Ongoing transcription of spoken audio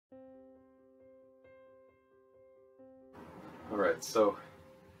All right, so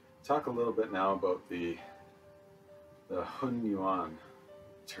talk a little bit now about the Hun Yuan,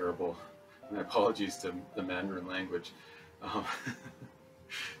 terrible, and apologies to the Mandarin language um,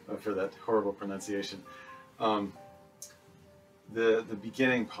 for that horrible pronunciation. Um, the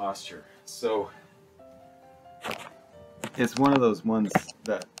beginning posture. So it's one of those ones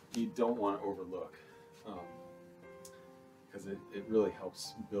that you don't want to overlook because it really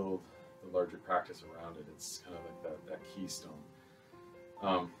helps build the larger practice around it. It's kind of like that keystone.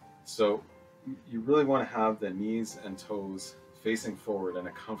 So you really want to have the knees and toes facing forward and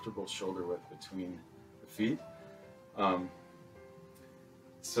a comfortable shoulder width between the feet.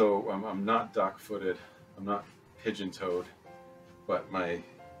 So I'm not duck-footed, I'm not pigeon-toed, but my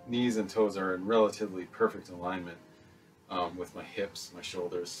knees and toes are in relatively perfect alignment with my hips, my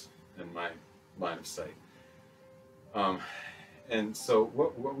shoulders, and my line of sight. And so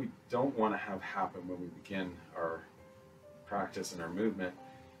what we don't want to have happen when we begin our practice and our movement,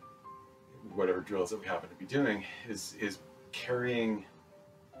 whatever drills that we happen to be doing, is carrying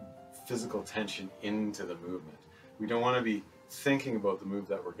physical tension into the movement. We don't want to be thinking about the move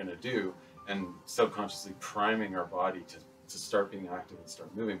that we're going to do and subconsciously priming our body to start being active and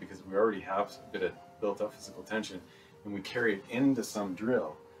start moving, because we already have a bit of built up physical tension and we carry it into some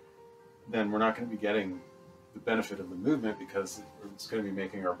drill. Then we're not going to be getting the benefit of the movement, because it's going to be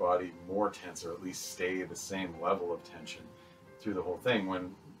making our body more tense, or at least stay the same level of tension through the whole thing,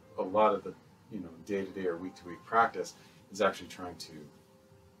 when a lot of the day-to-day or week-to-week practice is actually trying to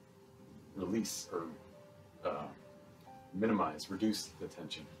release or reduce the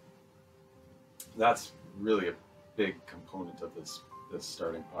tension. That's really a big component of this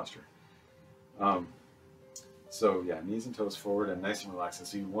starting posture. So yeah, knees and toes forward and nice and relaxed. And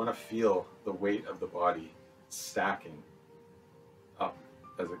so you want to feel the weight of the body stacking up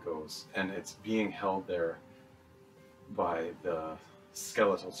as it goes, and it's being held there by the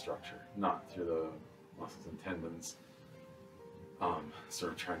skeletal structure, not through the muscles and tendons,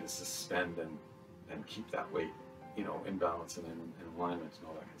 sort of trying to suspend and keep that weight, in balance and in alignment and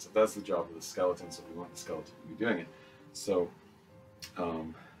all that kind of stuff. That's the job of the skeleton, so we want the skeleton to be doing it. So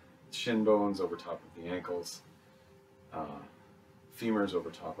shin bones over top of the ankles, femurs over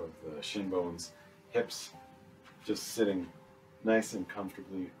top of the shin bones, hips just sitting nice and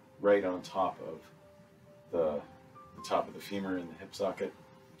comfortably right on top of the top of the femur in the hip socket,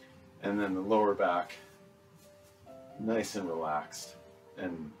 and then the lower back nice and relaxed,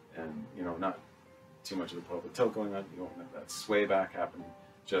 and not too much of the pelvic tilt going on. You don't want that sway back happening,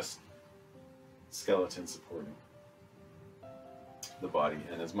 just skeleton supporting the body,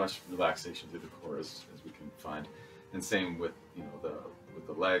 and as much relaxation through the core as we can find. And same with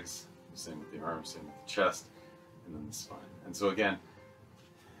the legs, same with the arms, same with the chest, and then the spine. And so again,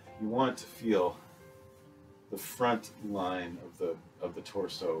 you want it to feel the front line of the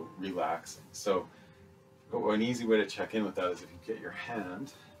torso relaxing. So an easy way to check in with that is if you get your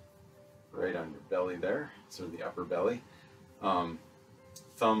hand right on your belly there, sort of the upper belly,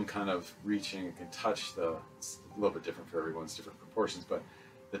 thumb kind of reaching, it can touch it's a little bit different for everyone's different proportions, but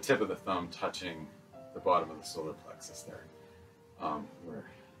the tip of the thumb touching the bottom of the solar plexus there, where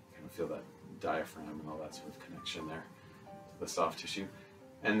you kind of feel that diaphragm and all that sort of connection there to the soft tissue.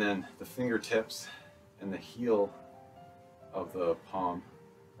 And then the fingertips and the heel of the palm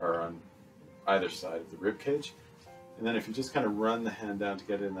are on either side of the rib cage. And then if you just kind of run the hand down to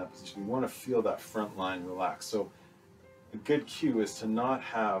get it in that position, you want to feel that front line relax. So a good cue is to not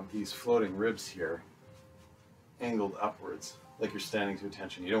have these floating ribs here angled upwards like you're standing to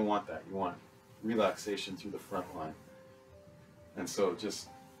attention. You don't want that. You want relaxation through the front line. And so just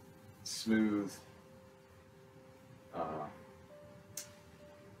smooth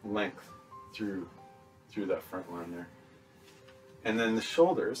length through that front line there. And then the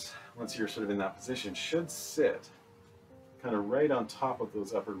shoulders, once you're sort of in that position, should sit kind of right on top of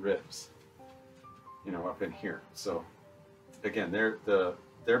those upper ribs, up in here. So again,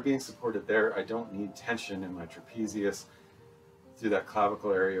 they're being supported there. I don't need tension in my trapezius, through that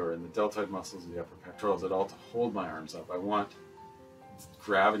clavicle area, or in the deltoid muscles of the upper pectorals at all to hold my arms up. I want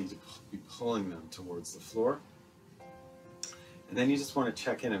gravity to be pulling them towards the floor. And then you just want to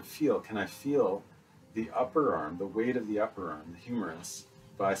check in and feel, can I feel the upper arm, the weight of the upper arm, the humerus,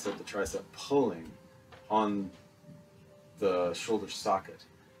 bicep, the tricep, pulling on the shoulder socket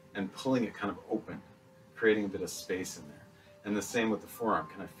and pulling it kind of open, creating a bit of space in there. And the same with the forearm.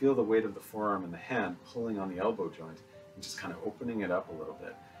 Can I feel the weight of the forearm and the hand pulling on the elbow joint and just kind of opening it up a little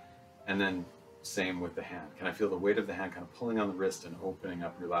bit? And then same with the hand. Can I feel the weight of the hand kind of pulling on the wrist and opening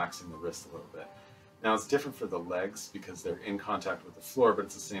up, relaxing the wrist a little bit? Now it's different for the legs because they're in contact with the floor, but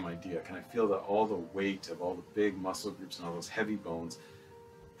it's the same idea. Can I feel that all the weight of all the big muscle groups and all those heavy bones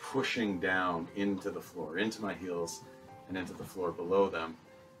pushing down into the floor, into my heels and into the floor below them,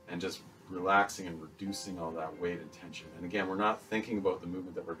 and just relaxing and reducing all that weight and tension. And again, we're not thinking about the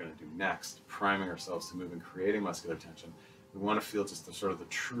movement that we're going to do next, priming ourselves to move and creating muscular tension. We want to feel just the sort of the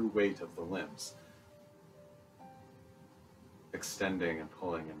true weight of the limbs, extending and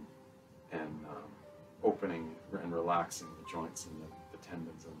pulling and opening and relaxing the joints and the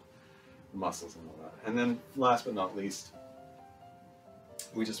tendons and the muscles and all that. And then last but not least,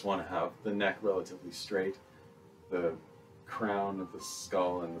 we just want to have the neck relatively straight, the crown of the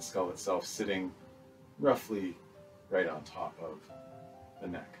skull and the skull itself sitting roughly right on top of the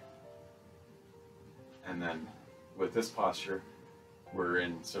neck. And then with this posture, we're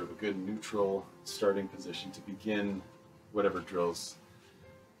in sort of a good neutral starting position to begin whatever drills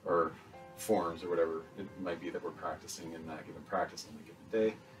or forms or whatever it might be that we're practicing in that given practice on a given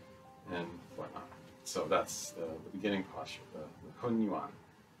day and whatnot. So that's the beginning posture, the Hun Yuan.